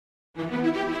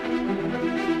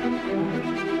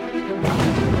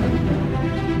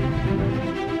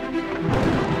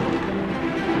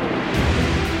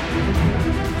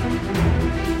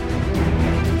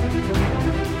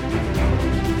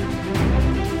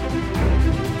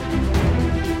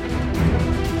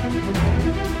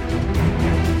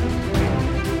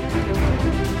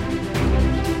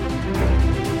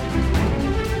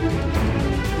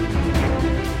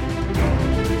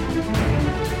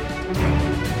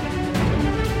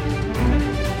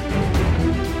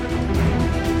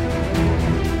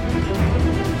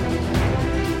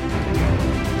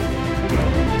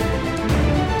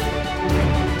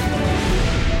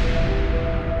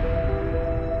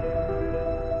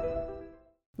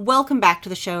Welcome back to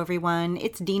the show, everyone.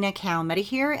 It's Dina Calmetta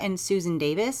here and Susan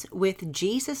Davis with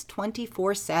Jesus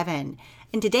 24/7.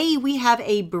 And today we have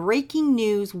a breaking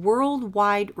news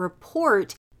worldwide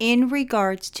report in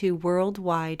regards to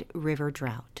worldwide river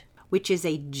drought, which is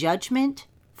a judgment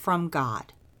from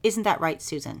God. Isn't that right,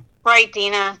 Susan? Right,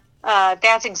 Dina.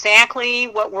 That's exactly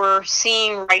what we're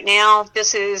seeing right now.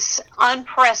 This is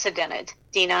unprecedented,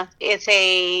 Dina. It's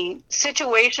a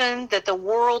situation that the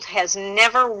world has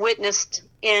never witnessed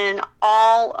in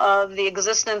all of the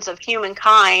existence of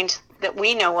humankind that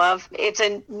we know of. It's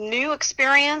a new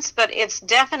experience, but it's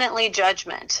definitely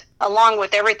judgment. Along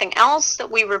with everything else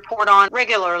that we report on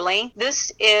regularly,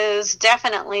 this is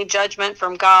definitely judgment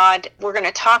from God. We're going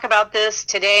to talk about this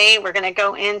today. We're going to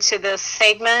go into this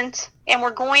segment, and we're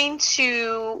going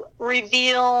to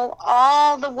reveal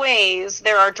all the ways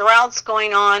there are droughts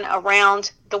going on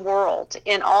around the world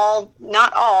in all,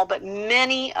 not all, but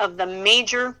many of the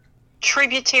major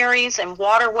tributaries and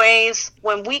waterways.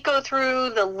 When we go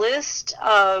through the list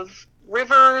of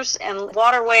rivers and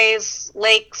waterways,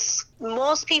 lakes,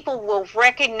 most people will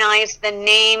recognize the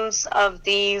names of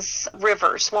these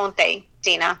rivers, won't they,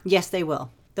 Dina? Yes, they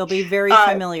will. They'll be very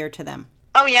familiar to them.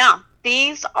 Oh, yeah.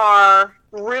 These are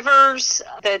rivers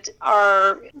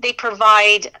they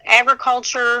provide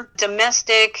agriculture,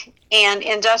 domestic, and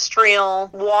industrial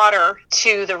water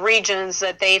to the regions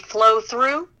that they flow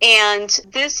through. And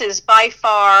this is by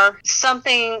far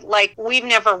something like we've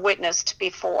never witnessed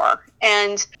before.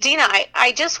 And Dina,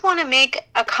 I just want to make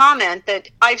a comment that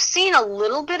I've seen a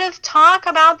little bit of talk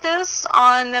about this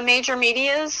on the major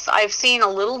medias. I've seen a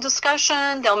little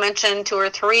discussion. They'll mention 2 or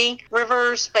 3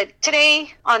 rivers. But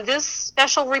today, on this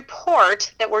special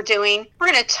report that we're doing,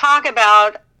 we're going to talk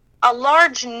about a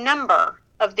large number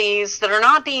of these that are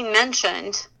not being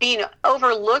mentioned, being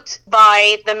overlooked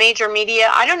by the major media.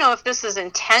 I don't know if this is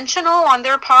intentional on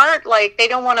their part, like they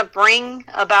don't want to bring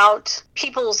about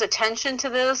people's attention to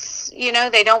this. You know,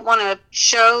 they don't want to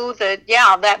show that,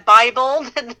 that Bible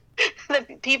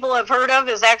that people have heard of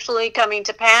is actually coming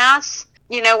to pass.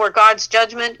 You know, where God's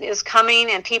judgment is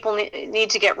coming and people need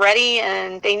to get ready,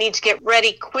 and they need to get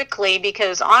ready quickly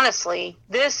because honestly,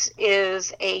 this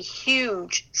is a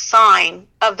huge sign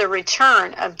of the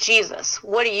return of Jesus.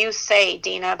 What do you say,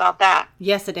 Dina, about that?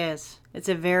 Yes, it is. It's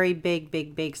a very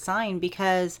big sign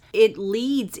because it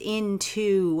leads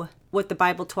into what the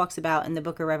Bible talks about in the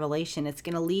book of Revelation. It's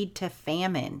going to lead to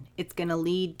famine. It's going to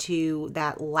lead to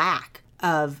that lack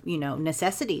of,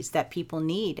 necessities that people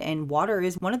need. And water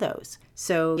is one of those.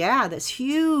 So yeah, this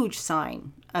huge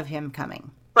sign of him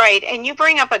coming. Right. And you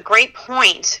bring up a great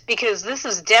point because this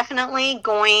is definitely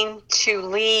going to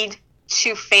lead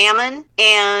to famine,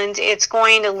 and it's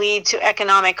going to lead to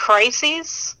economic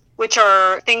crises, which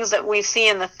are things that we see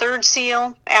in the 3rd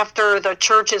seal after the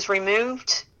church is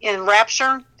removed in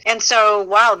rapture. And so,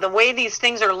 wow, the way these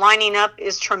things are lining up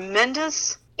is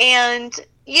tremendous. And,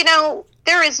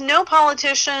 there is no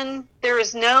politician, there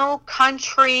is no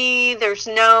country, there's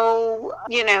no,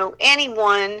 any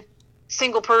one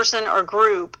single person or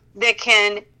group that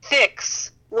can fix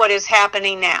what is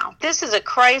happening now. This is a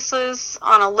crisis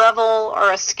on a level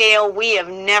or a scale we have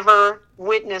never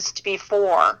witnessed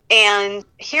before. And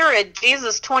here at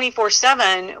Jesus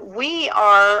 24/7,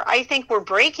 I think we're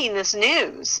breaking this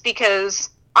news because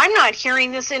I'm not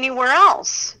hearing this anywhere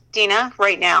else, Dina,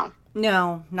 right now.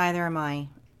 No, neither am I.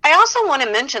 I also want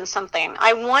to mention something.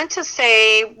 I want to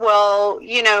say, well,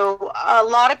 a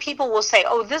lot of people will say,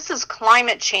 oh, this is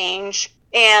climate change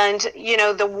and,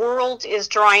 the world is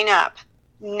drying up.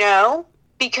 No,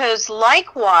 because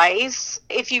likewise,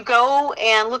 if you go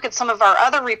and look at some of our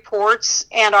other reports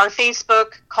and our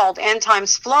Facebook called End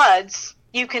Times Floods,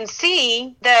 you can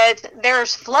see that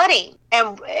there's flooding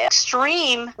and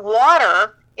extreme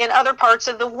water in other parts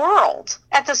of the world.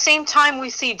 At the same time, we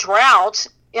see drought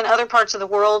in other parts of the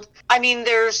world. I mean,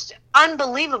 there's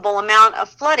unbelievable amount of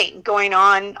flooding going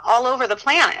on all over the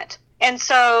planet. And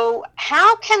so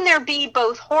how can there be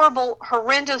both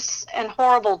horrendous and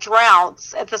horrible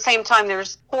droughts at the same time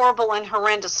there's horrible and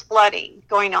horrendous flooding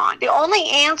going on? The only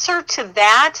answer to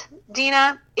that,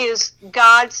 Dina, is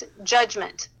God's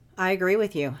judgment. I agree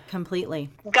with you completely.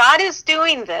 God is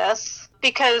doing this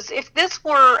because if this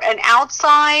were an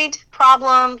outside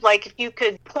problem, like if you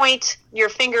could point your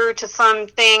finger to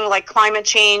something like climate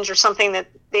change or something that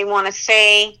they want to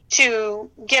say to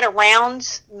get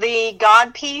around the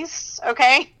God piece,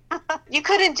 okay? You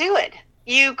couldn't do it.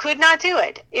 You could not do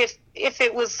it. If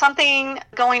it was something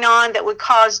going on that would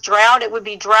cause drought, it would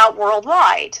be drought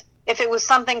worldwide. If it was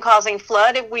something causing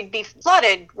flood, we'd be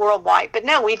flooded worldwide. But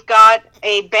no, we've got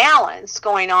a balance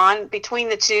going on between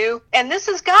the two. And this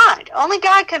is God. Only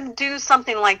God can do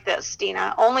something like this,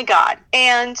 Dina. Only God.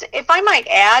 And if I might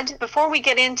add, before we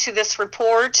get into this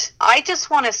report, I just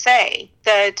want to say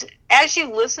that as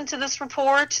you listen to this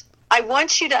report, I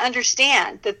want you to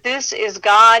understand that this is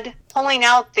God pulling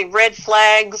out the red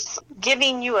flags,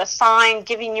 giving you a sign,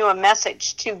 giving you a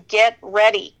message to get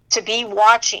ready, to be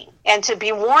watching, and to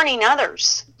be warning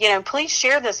others. Please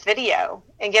share this video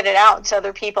and get it out to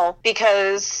other people,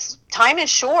 because time is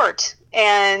short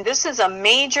and this is a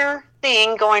major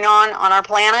thing going on our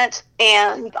planet.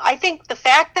 And I think the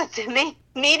fact that the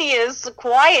media is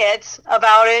quiet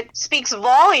about it speaks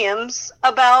volumes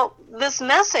about this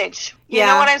message. You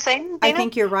know what I'm saying, Dina? I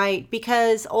think you're right,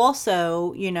 because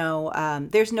also,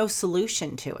 there's no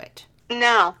solution to it.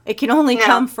 No. It can only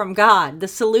come from God. The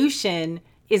solution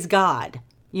is God.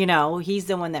 He's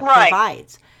the one that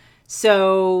provides.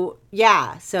 So,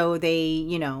 so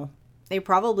they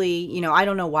probably, I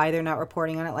don't know why they're not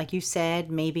reporting on it. Like you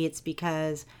said, maybe it's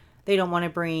because they don't want to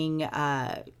bring,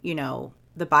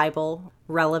 the Bible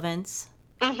relevance.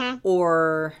 Mm-hmm.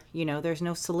 Or, there's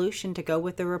no solution to go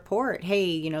with the report.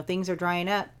 Hey, things are drying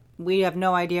up. We have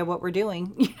no idea what we're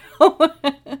doing.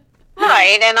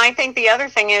 Right. And I think the other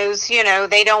thing is,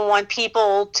 they don't want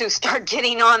people to start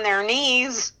getting on their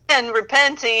knees and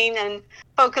repenting and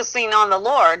focusing on the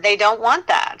Lord. They don't want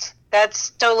that.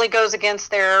 That totally goes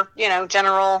against their,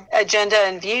 general agenda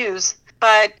and views.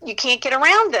 But you can't get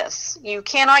around this. You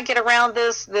cannot get around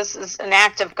this. This is an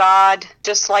act of God,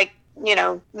 just like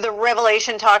the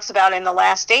Revelation talks about in the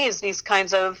last days, these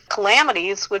kinds of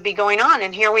calamities would be going on.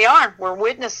 And here we are. We're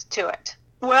witness to it.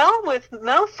 Well, with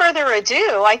no further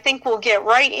ado, I think we'll get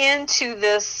right into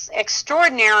this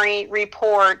extraordinary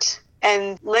report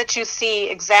and let you see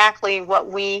exactly what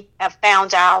we have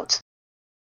found out.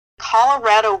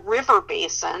 Colorado River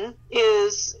Basin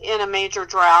is in a major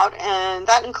drought, and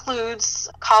that includes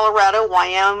Colorado,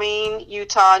 Wyoming,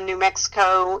 Utah, New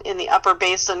Mexico in the upper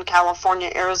basin,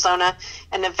 California, Arizona,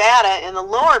 and Nevada in the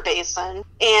lower basin.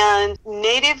 And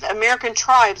Native American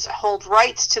tribes hold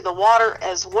rights to the water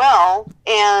as well,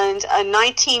 and a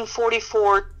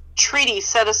 1944 treaty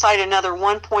set aside another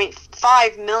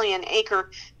 1.5 million acre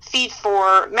feet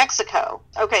for Mexico.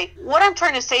 Okay, what I'm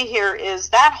trying to say here is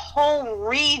that whole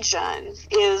region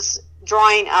is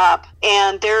drying up,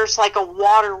 and there's like a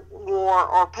water war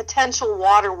or potential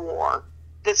water war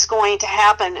that's going to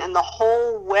happen in the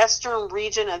whole western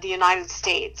region of the United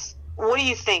States. What do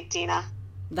you think, Dina?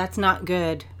 That's not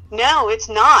good. No, it's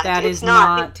not. That is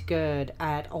not good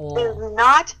at all. It's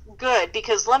not good,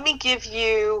 because let me give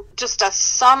you just a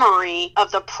summary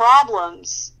of the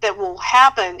problems that will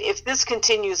happen if this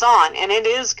continues on, and it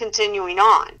is continuing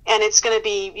on. And it's going to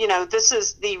be, this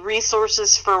is the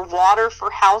resources for water for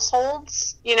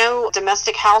households,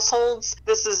 domestic households.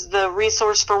 This is the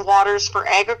resource for waters for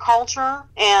agriculture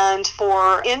and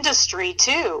for industry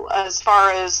too, as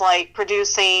far as like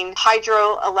producing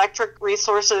hydroelectric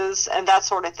resources and that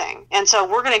sort of thing. And so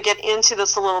we're going to get into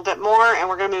this a little bit more, and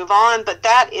we're going to move on, but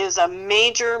that is a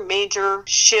major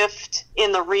shift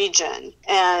in the region,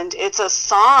 and it's a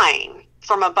sign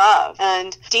from above.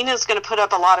 And Dina's going to put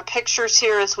up a lot of pictures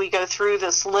here as we go through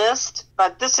this list,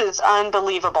 but this is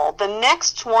unbelievable. The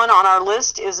next one on our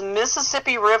list is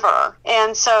Mississippi River.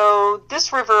 And so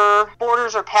this river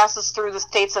borders or passes through the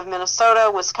states of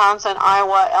Minnesota, Wisconsin,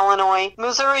 Iowa, Illinois,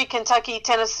 Missouri, Kentucky,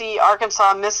 Tennessee,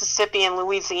 Arkansas, Mississippi, and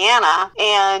Louisiana.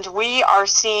 And we are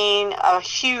seeing a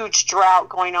huge drought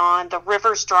going on. The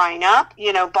river's drying up.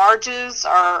 Barges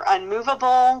are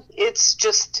unmovable. It's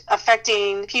just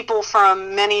affecting people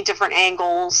from many different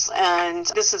angles, and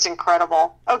this is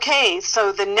incredible. Okay,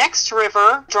 so the next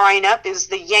river drying up is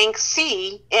the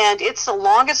Yangtze, and it's the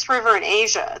longest river in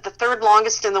Asia, the third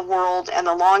longest in the world, and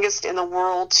the longest in the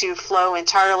world to flow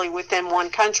entirely within one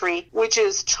country, which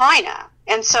is China.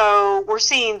 And so we're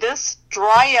seeing this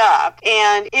dry up,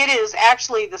 and it is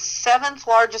actually the 7th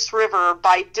largest river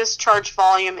by discharge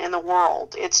volume in the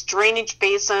world. Its drainage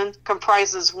basin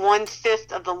comprises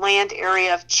 1/5 of the land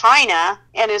area of China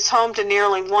and is home to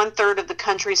nearly 1/3 of the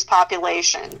country's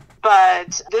population.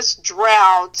 But this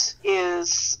drought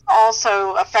is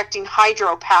also affecting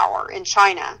hydropower in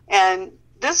China, and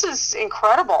this is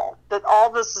incredible that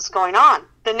all this is going on.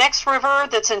 The next river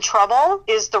that's in trouble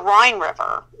is the Rhine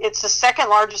River. It's the 2nd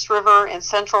largest river in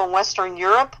Central and Western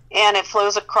Europe, and it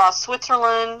flows across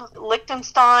Switzerland,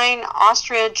 Liechtenstein,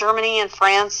 Austria, Germany, and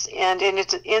France, and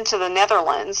into the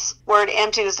Netherlands, where it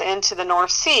empties into the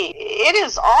North Sea. It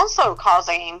is also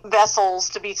causing vessels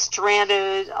to be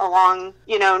stranded along,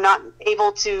 not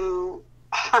able to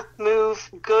move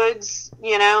goods,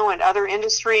 and other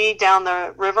industry down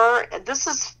the river.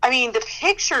 The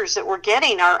pictures that we're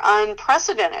getting are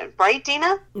unprecedented, right,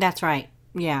 Dina? That's right.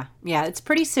 Yeah, it's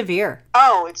pretty severe.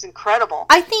 Oh, it's incredible.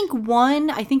 I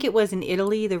think it was in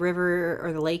Italy, the river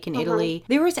or the lake in Italy.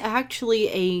 There was actually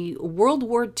a World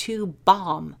War II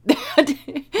bomb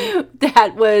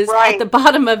that was at the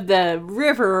bottom of the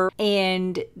river,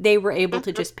 and they were able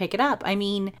to just pick it up. I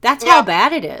mean, that's how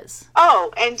bad it is.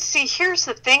 Oh, and see, here's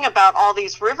the thing about all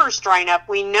these rivers drying up.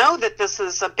 We know that this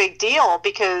is a big deal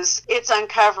because it's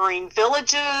uncovering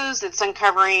villages, it's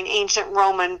uncovering ancient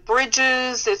Roman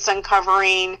bridges, it's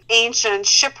uncovering ancient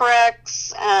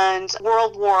shipwrecks and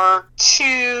World War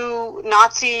II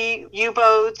Nazi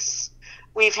U-boats.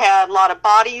 We've had a lot of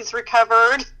bodies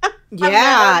recovered.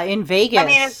 Yeah, in Vegas. I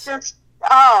mean, it's just,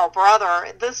 oh,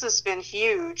 brother, this has been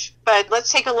huge. But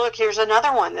let's take a look. Here's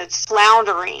another one that's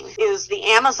floundering, is the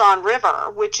Amazon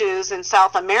River, which is in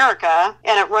South America,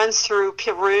 and it runs through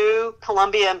Peru,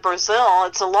 Colombia, and Brazil.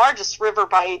 It's the largest river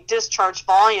by discharge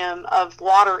volume of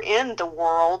water in the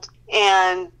world,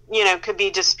 and could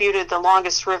be disputed the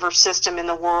longest river system in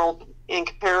the world in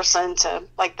comparison to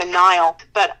like the Nile.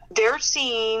 But they're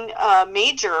seeing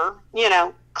major,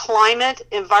 climate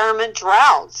environment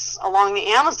droughts along the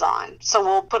Amazon. So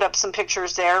we'll put up some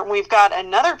pictures there. We've got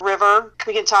another river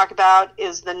we can talk about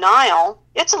is the Nile.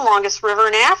 It's the longest river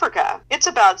in Africa. It's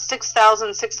about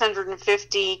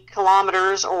 6,650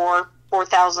 kilometers or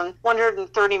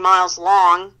 4,130 miles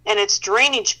long, and its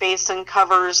drainage basin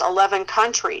covers 11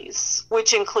 countries,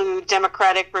 which include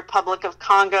Democratic Republic of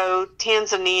Congo,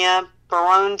 Tanzania,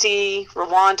 Burundi,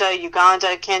 Rwanda,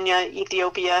 Uganda, Kenya,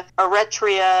 Ethiopia,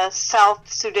 Eritrea,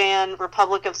 South Sudan,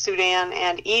 Republic of Sudan,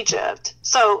 and Egypt.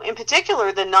 So, in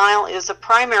particular, the Nile is a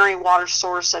primary water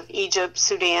source of Egypt,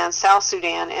 Sudan, South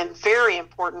Sudan, and very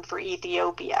important for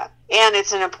Ethiopia. And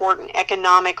it's an important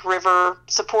economic river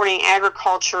supporting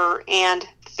agriculture and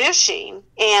fishing.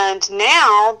 And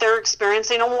now they're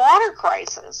experiencing a water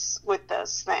crisis with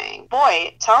this thing.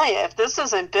 Boy, tell you, if this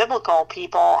isn't biblical,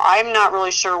 people, I'm not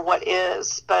really sure what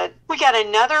is. But we got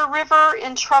another river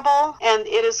in trouble, and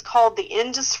it is called the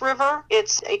Indus River.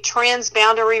 It's a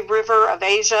transboundary river of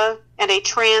Asia and a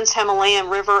trans-Himalayan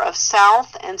river of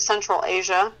South and Central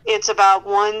Asia. It's about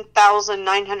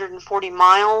 1,940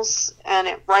 miles, and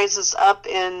it rises up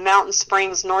in mountain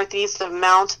springs northeast of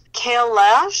Mount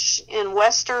Kailash in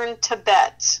western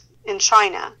Tibet in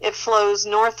China. It flows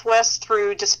northwest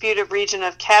through disputed region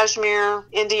of Kashmir,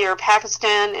 India or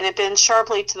Pakistan, and it bends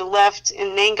sharply to the left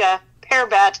in Nanga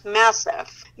Parbat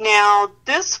Massif. Now,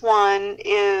 this one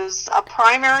is a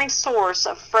primary source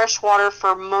of fresh water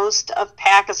for most of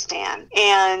Pakistan,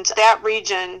 and that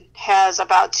region has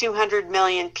about 200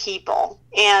 million people.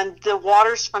 And the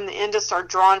waters from the Indus are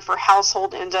drawn for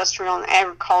household, industrial, and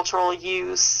agricultural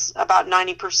use. About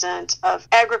 90% of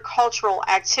agricultural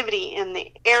activity in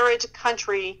the arid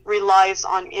country relies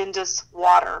on Indus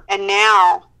water. And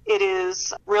now it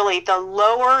is really the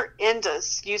lower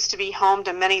Indus used to be home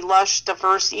to many lush,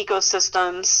 diverse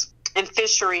ecosystems and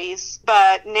fisheries.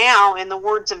 But now, in the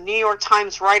words of New York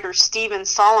Times writer Stephen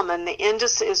Solomon, the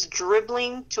Indus is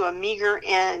dribbling to a meager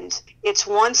end. Its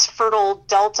once fertile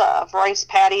delta of rice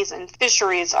paddies and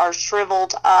fisheries are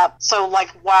shriveled up. So,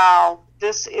 wow.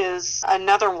 This is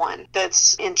another one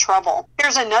that's in trouble.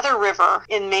 Here's another river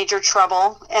in major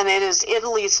trouble, and it is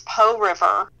Italy's Po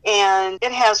River. And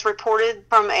it has reported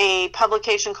from a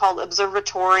publication called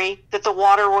Observatory that the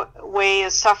waterway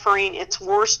is suffering its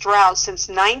worst drought since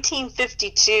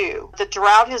 1952. The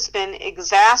drought has been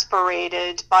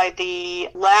exacerbated by the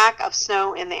lack of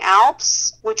snow in the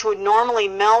Alps, which would normally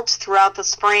melt throughout the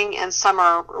spring and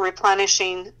summer,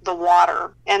 replenishing the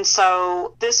water. And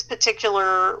so this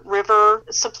particular river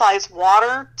supplies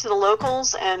water to the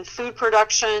locals and food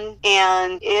production,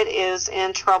 and it is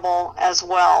in trouble as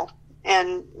well.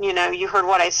 And, you heard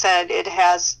what I said. It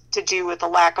has to do with the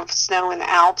lack of snow in the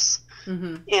Alps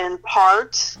in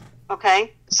part.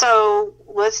 Okay, so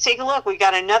let's take a look. We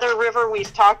got another river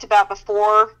we've talked about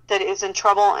before that is in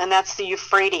trouble, and that's the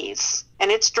Euphrates. And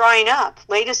it's drying up.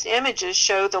 Latest images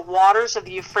show the waters of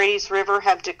the Euphrates River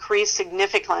have decreased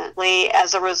significantly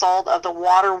as a result of the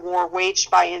water war waged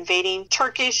by invading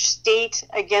Turkish state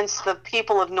against the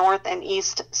people of North and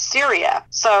East Syria.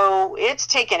 So it's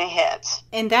taken a hit.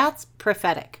 And that's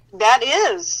prophetic. That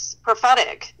is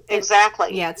prophetic.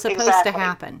 Exactly. It's supposed to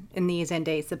happen in these end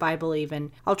days. The Bible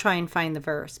even, I'll try and find the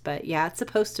verse, but it's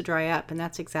supposed to dry up, and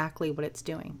that's exactly what it's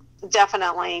doing.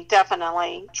 Definitely.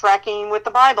 Tracking with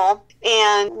the Bible.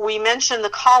 And we mentioned the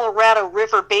Colorado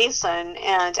River Basin,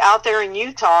 and out there in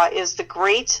Utah is the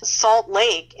Great Salt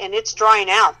Lake, and it's drying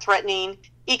out, threatening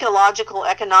ecological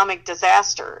economic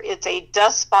disaster. It's a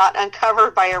dust spot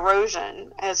uncovered by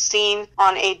erosion, as seen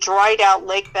on a dried out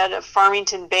lake bed of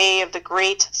Farmington Bay of the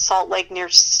Great Salt Lake near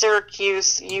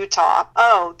Syracuse, Utah.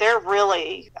 Oh, they're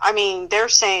really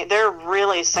saying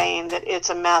that it's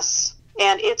a mess.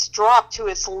 And it's dropped to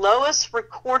its lowest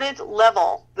recorded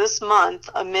level this month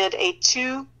amid a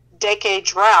 2-decade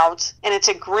drought, and it's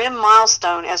a grim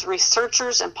milestone as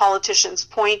researchers and politicians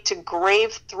point to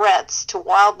grave threats to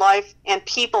wildlife and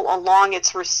people along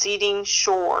its receding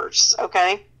shores.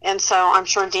 Okay? And so I'm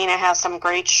sure Dina has some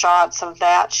great shots of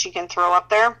that she can throw up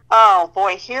there. Oh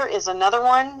boy, here is another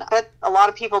one that a lot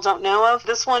of people don't know of.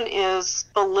 This one is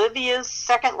Bolivia's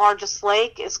second largest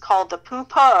lake. It's called the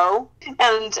Poopó,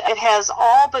 and it has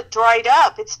all but dried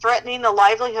up. It's threatening the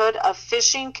livelihood of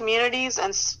fishing communities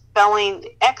and spelling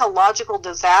ecological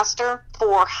disaster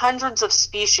for hundreds of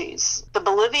species. The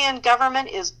Bolivian government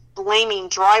is blaming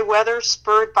dry weather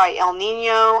spurred by El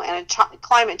Nino and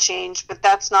climate change, but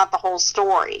that's not the whole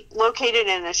story. Located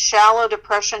in a shallow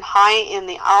depression high in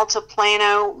the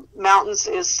Altiplano Mountains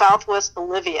is southwest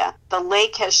Bolivia. The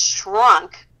lake has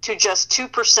shrunk to just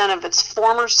 2% of its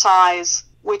former size,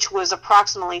 which was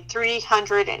approximately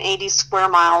 380 square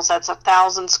miles. That's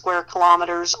 1,000 square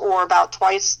kilometers, or about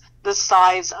twice the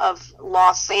size of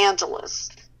Los Angeles,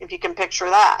 if you can picture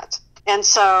that. And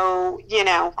so,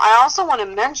 I also want to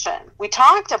mention, we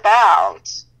talked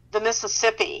about the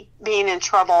Mississippi being in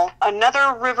trouble.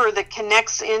 Another river that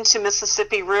connects into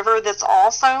Mississippi River that's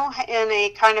also in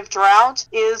a kind of drought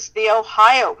is the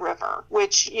Ohio River,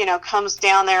 which, comes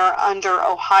down there under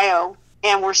Ohio.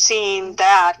 And we're seeing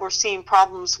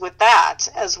problems with that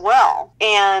as well.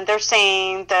 And they're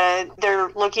saying that they're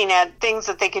looking at things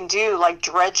that they can do, like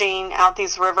dredging out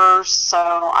these rivers. So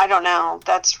I don't know.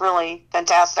 That's really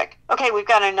fantastic. Okay, we've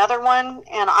got another one,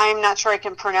 and I'm not sure I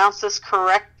can pronounce this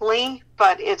correctly,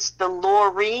 but it's the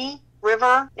Loire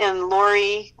River in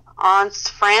Loire,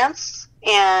 France.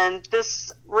 And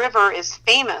this river is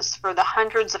famous for the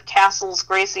hundreds of castles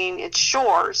gracing its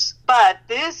shores. But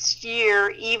this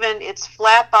year, even its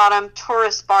flat-bottomed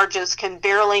tourist barges can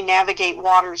barely navigate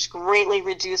waters greatly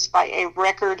reduced by a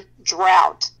record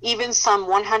drought. Even some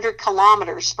 100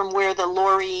 kilometers from where the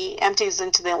Loire empties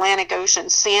into the Atlantic Ocean,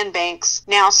 sandbanks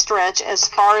now stretch as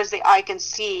far as the eye can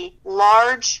see.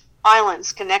 Large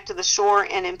islands connect to the shore,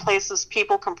 and in places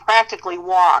people can practically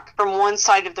walk from one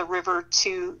side of the river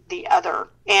to the other.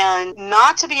 And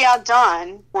not to be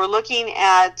outdone, we're looking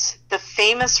at the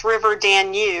famous river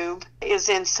Danube is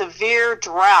in severe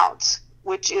drought,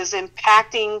 which is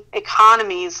impacting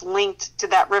economies linked to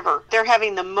that river. They're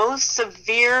having the most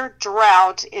severe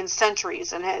drought in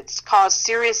centuries, and it's caused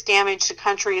serious damage to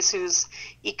countries whose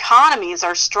economies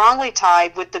are strongly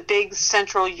tied with the big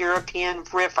Central European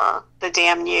river, the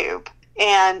Danube.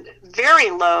 And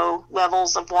very low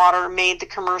levels of water made the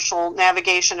commercial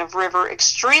navigation of river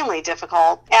extremely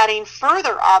difficult, adding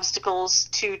further obstacles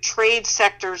to trade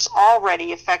sectors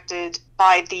already affected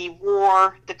by the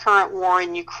current war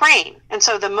in Ukraine. And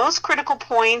so the most critical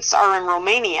points are in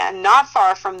Romania, not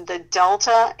far from the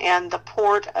delta, and the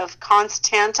port of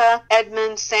Constanta.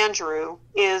 Edmund Sandru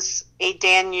is a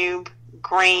Danube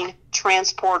grain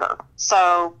transporter.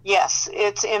 So yes,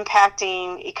 it's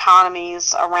impacting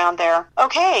economies around there.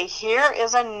 Okay, here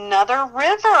is another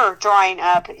river drying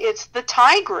up. It's the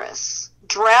Tigris.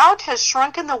 Drought has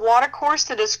shrunken the watercourse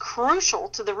that is crucial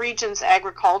to the region's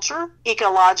agriculture,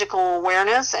 ecological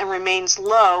awareness, and remains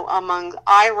low among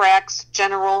Iraq's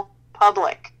general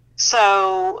public.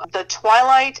 So the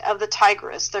twilight of the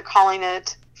Tigris, they're calling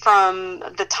it, from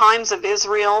the Times of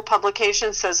Israel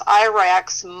publication, says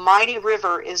Iraq's mighty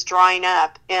river is drying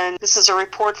up. And this is a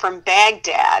report from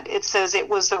Baghdad. It says it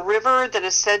was the river that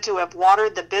is said to have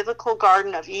watered the biblical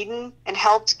Garden of Eden and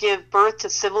helped give birth to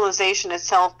civilization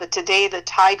itself, but today the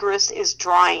Tigris is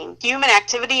drying. Human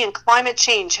activity and climate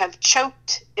change have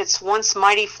choked its once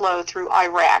mighty flow through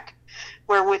Iraq,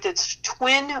 where with its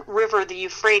twin river, the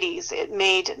Euphrates, it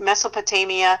made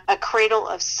Mesopotamia a cradle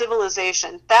of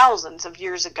civilization thousands of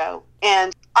years ago.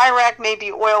 And Iraq may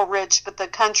be oil rich, but the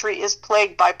country is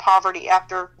plagued by poverty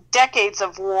after decades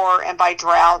of war and by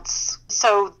droughts.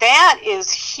 So that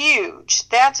is huge.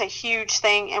 That's a huge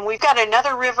thing. And we've got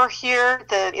another river here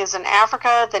that is in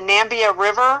Africa, the Nambia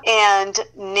River. And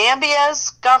Nambia's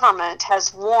government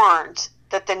has warned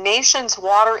that the nation's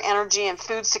water, energy, and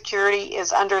food security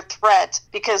is under threat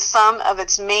because some of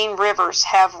its main rivers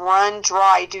have run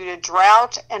dry due to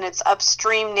drought and its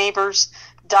upstream neighbors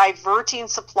diverting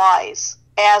supplies.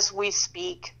 As we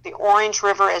speak, the Orange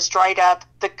River has dried up.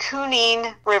 The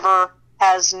Kunene River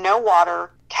has no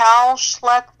water. Cal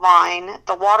Schlettwein,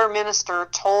 the water minister,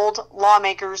 told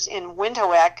lawmakers in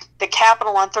Windhoek, the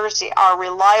capital, on Thursday, our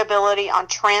reliability on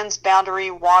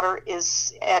transboundary water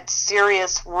is at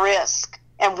serious risk.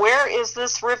 And where is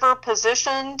this river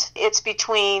positioned? It's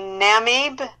between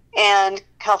Namib and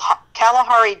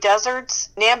Kalahari deserts.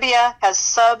 Namibia has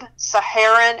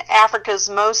sub-Saharan Africa's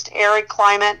most arid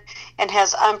climate and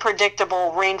has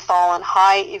unpredictable rainfall and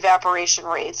high evaporation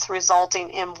rates,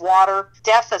 resulting in water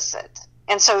deficit.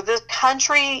 And so this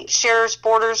country shares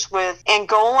borders with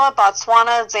Angola,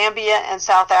 Botswana, Zambia, and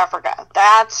South Africa.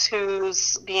 That's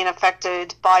who's being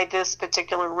affected by this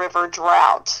particular river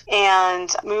drought.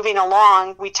 And moving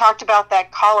along, we talked about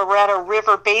that Colorado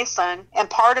River basin, and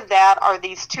part of that are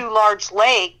these two large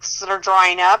lakes that are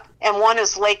drying up. And one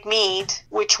is Lake Mead,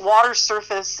 which water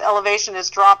surface elevation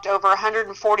has dropped over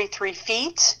 143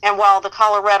 feet. And while the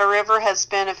Colorado River has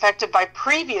been affected by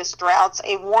previous droughts,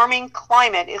 a warming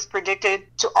climate is predicted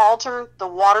to alter the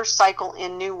water cycle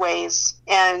in new ways.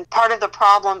 And part of the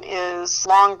problem is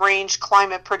long-range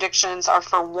climate predictions are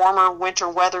for warmer winter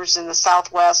weathers in the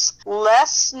Southwest,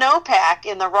 less snowpack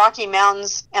in the Rocky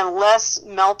Mountains, and less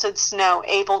melted snow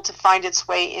able to find its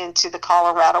way into the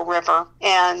Colorado River.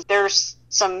 And there's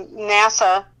some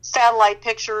NASA satellite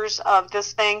pictures of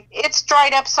this thing. It's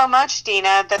dried up so much,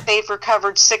 Dina, that they've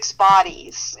recovered 6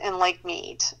 bodies in Lake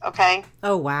Mead. Okay?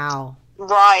 Oh, wow.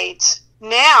 Right.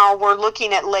 Now we're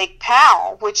looking at Lake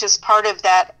Powell, which is part of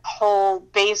that whole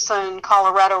basin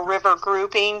Colorado River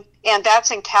grouping, and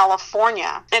that's in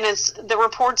California. And as the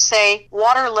reports say,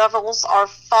 water levels are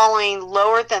falling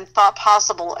lower than thought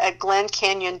possible at Glen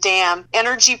Canyon Dam.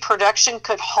 Energy production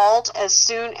could halt as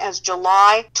soon as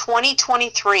July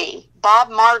 2023. Bob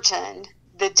Martin,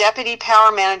 the deputy power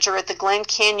manager at the Glen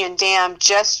Canyon Dam,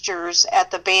 gestures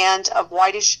at the band of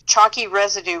whitish chalky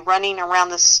residue running around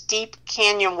the steep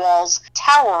canyon walls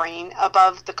towering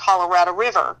above the Colorado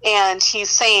River. And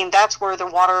he's saying that's where the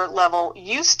water level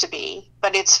used to be,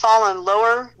 but it's fallen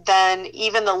lower than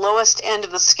even the lowest end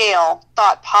of the scale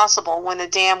thought possible when the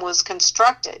dam was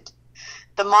constructed.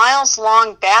 The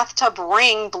miles-long bathtub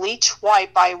ring bleached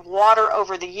white by water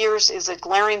over the years is a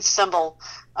glaring symbol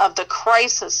of the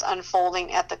crisis unfolding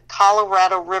at the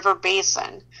Colorado River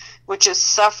Basin, which is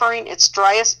suffering its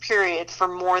driest period for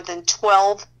more than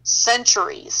 12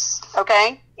 centuries.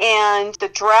 Okay? And the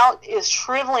drought is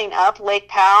shriveling up Lake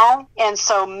Powell, and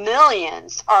so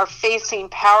millions are facing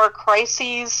power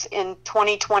crises in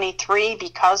 2023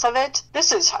 because of it.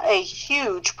 This is a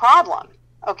huge problem,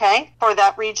 okay, for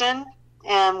that region.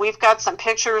 And we've got some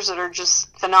pictures that are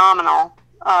just phenomenal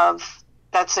of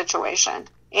that situation.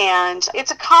 And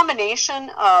it's a combination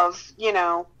of,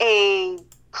 a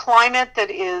climate that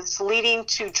is leading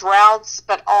to droughts,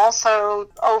 but also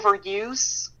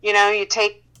overuse. You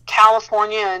take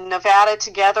California and Nevada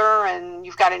together, and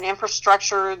you've got an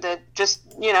infrastructure that just,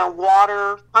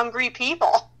 water hungry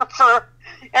people for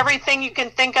everything you can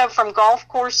think of, from golf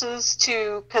courses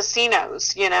to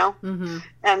casinos, Mm-hmm.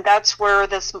 And that's where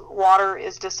this water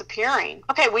is disappearing.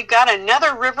 Okay, we've got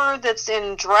another river that's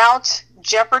in drought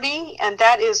jeopardy, and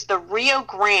that is the Rio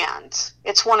Grande.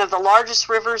 It's one of the largest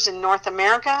rivers in North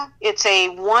America. It's a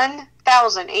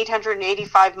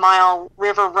 1,885-mile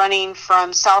river running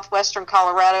from southwestern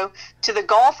Colorado to the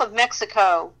Gulf of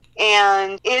Mexico.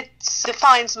 And it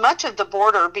defines much of the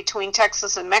border between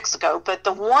Texas and Mexico, but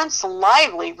the once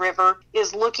lively river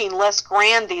is looking less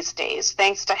grand these days,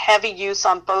 thanks to heavy use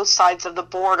on both sides of the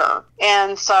border.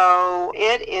 And so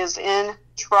it is in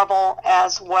trouble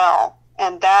as well.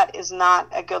 And that is not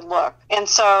a good look. And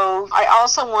so I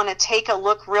also want to take a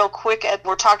look real quick at,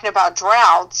 we're talking about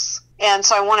droughts. And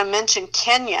so I want to mention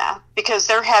Kenya, because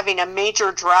they're having a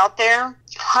major drought there.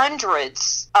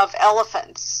 Hundreds of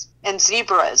elephants and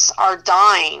zebras are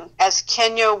dying as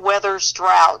Kenya weathers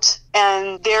drought,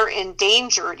 and they're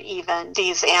endangered even,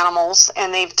 these animals,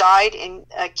 and they've died in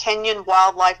Kenyan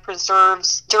wildlife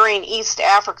preserves during East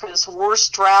Africa's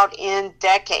worst drought in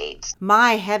decades.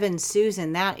 My heavens,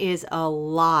 Susan, that is a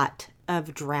lot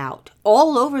of drought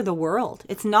all over the world.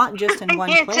 It's not just in one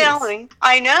place.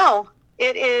 I know.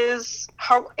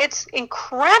 It's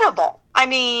incredible. I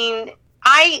mean,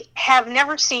 I have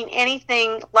never seen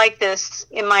anything like this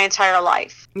in my entire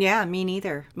life. Yeah, me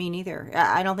neither.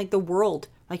 I don't think the world,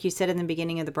 like you said in the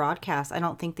beginning of the broadcast, I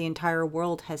don't think the entire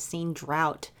world has seen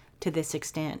drought to this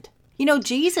extent.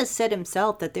 Jesus said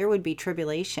himself that there would be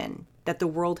tribulation that the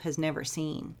world has never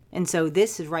seen. And so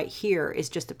this is right here is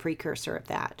just a precursor of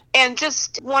that. And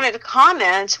just wanted to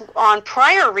comment on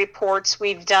prior reports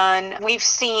we've done. We've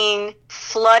seen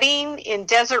flooding in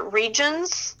desert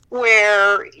regions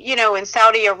where, in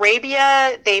Saudi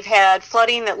Arabia, they've had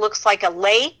flooding that looks like a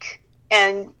lake.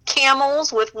 and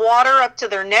camels with water up to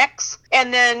their necks.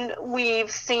 And then we've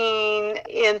seen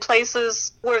in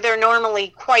places where they're normally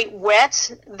quite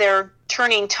wet, they're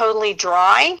turning totally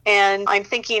dry. And I'm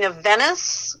thinking of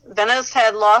Venice. Venice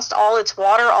had lost all its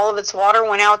water. All of its water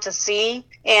went out to sea,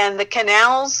 and the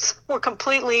canals were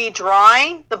completely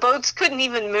dry. The boats couldn't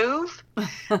even move.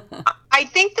 I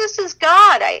think this is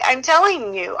God. I'm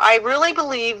telling you, I really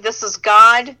believe this is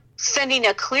God sending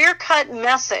a clear-cut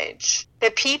message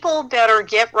that people better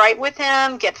get right with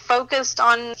him, get focused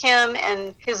on him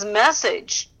and his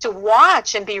message, to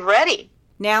watch and be ready.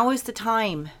 Now is the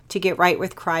time to get right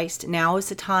with Christ. Now is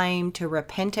the time to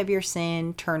repent of your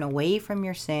sin, turn away from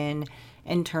your sin,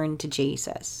 and turn to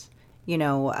Jesus. Get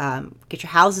your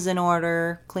houses in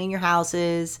order, clean your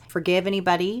houses, forgive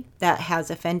anybody that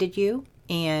has offended you,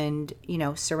 and,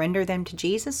 surrender them to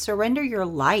Jesus. Surrender your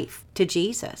life to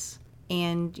Jesus.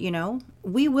 And,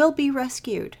 we will be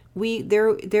rescued.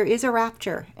 There is a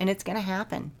rapture, and it's going to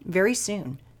happen very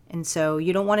soon. And so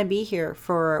you don't want to be here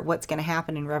for what's going to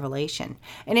happen in Revelation.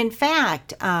 And in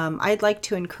fact, I'd like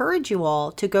to encourage you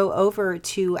all to go over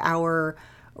to our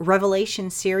Revelation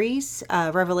series,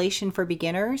 Revelation for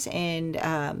Beginners, and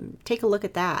take a look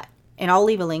at that. And I'll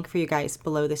leave a link for you guys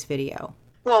below this video.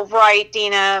 Well, right,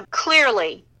 Dina.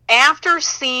 Clearly, after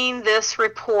seeing this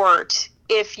report,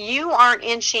 if you aren't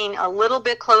inching a little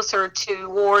bit closer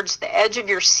towards the edge of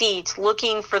your seat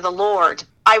looking for the Lord,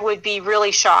 I would be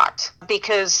really shocked,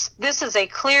 because this is a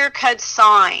clear-cut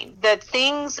sign that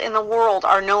things in the world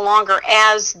are no longer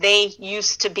as they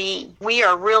used to be. We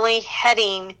are really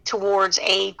heading towards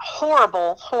a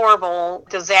horrible, horrible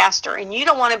disaster, and you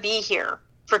don't want to be here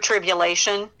for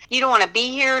tribulation. You don't want to be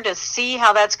here to see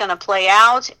how that's going to play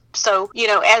out. So,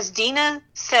 as Dina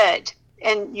said,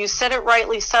 and you said it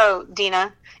rightly so,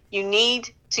 Dina, you need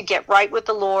to get right with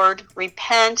the Lord,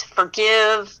 repent,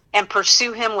 forgive, and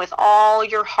pursue him with all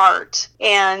your heart.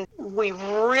 And we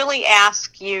really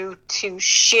ask you to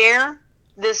share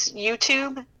this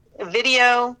YouTube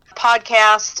video,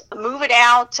 podcast, move it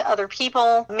out to other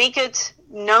people, make it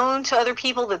known to other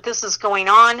people that this is going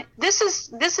on. This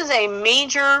is a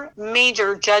major,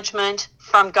 major judgment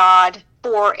from God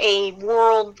for a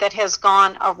world that has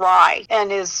gone awry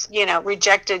and is,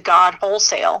 rejected God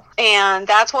wholesale. And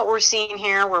that's what we're seeing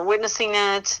here. We're witnessing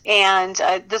it. And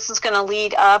this is going to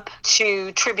lead up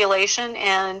to tribulation.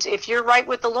 And if you're right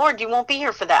with the Lord, you won't be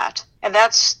here for that. And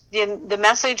that's the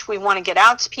message we want to get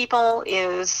out to people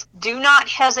is, do not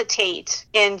hesitate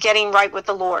in getting right with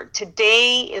the Lord.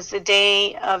 Today is the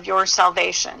day of your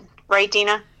salvation. Right,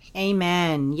 Dina?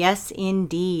 Amen. Yes,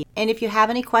 indeed. And if you have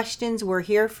any questions, we're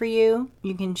here for you.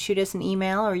 You can shoot us an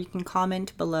email or you can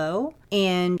comment below.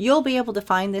 And you'll be able to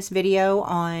find this video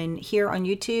here on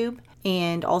YouTube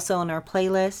and also on our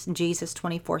playlist, Jesus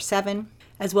 24/7,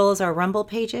 as well as our Rumble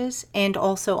pages, and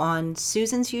also on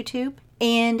Susan's YouTube.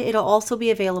 And it'll also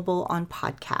be available on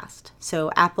podcast.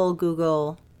 So Apple,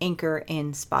 Google, Anchor,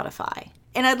 and Spotify.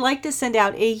 And I'd like to send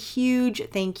out a huge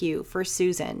thank you for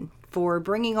Susan for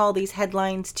bringing all these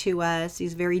headlines to us,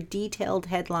 these very detailed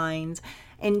headlines,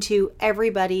 and to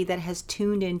everybody that has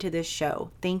tuned into this show.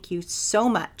 Thank you so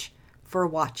much for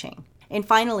watching. And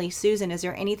finally, Susan, is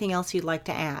there anything else you'd like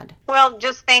to add? Well,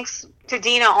 just thanks to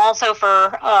Dina also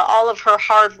for all of her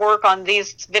hard work on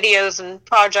these videos and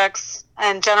projects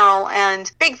in general. And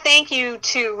big thank you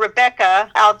to Rebecca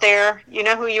out there. You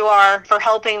know who you are, for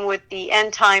helping with the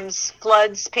End Times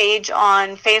Floods page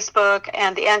on Facebook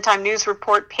and the End Time News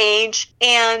Report page.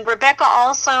 And Rebecca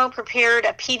also prepared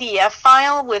a PDF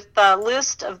file with a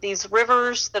list of these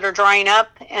rivers that are drying up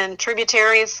and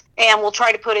tributaries. And we'll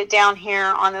try to put it down here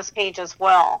on this page as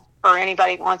well for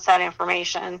anybody who wants that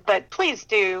information. But please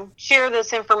do share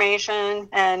this information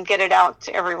and get it out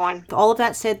to everyone. With all of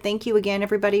that said, thank you again,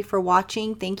 everybody, for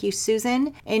watching. Thank you,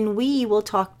 Susan. And we will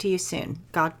talk to you soon.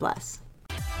 God bless.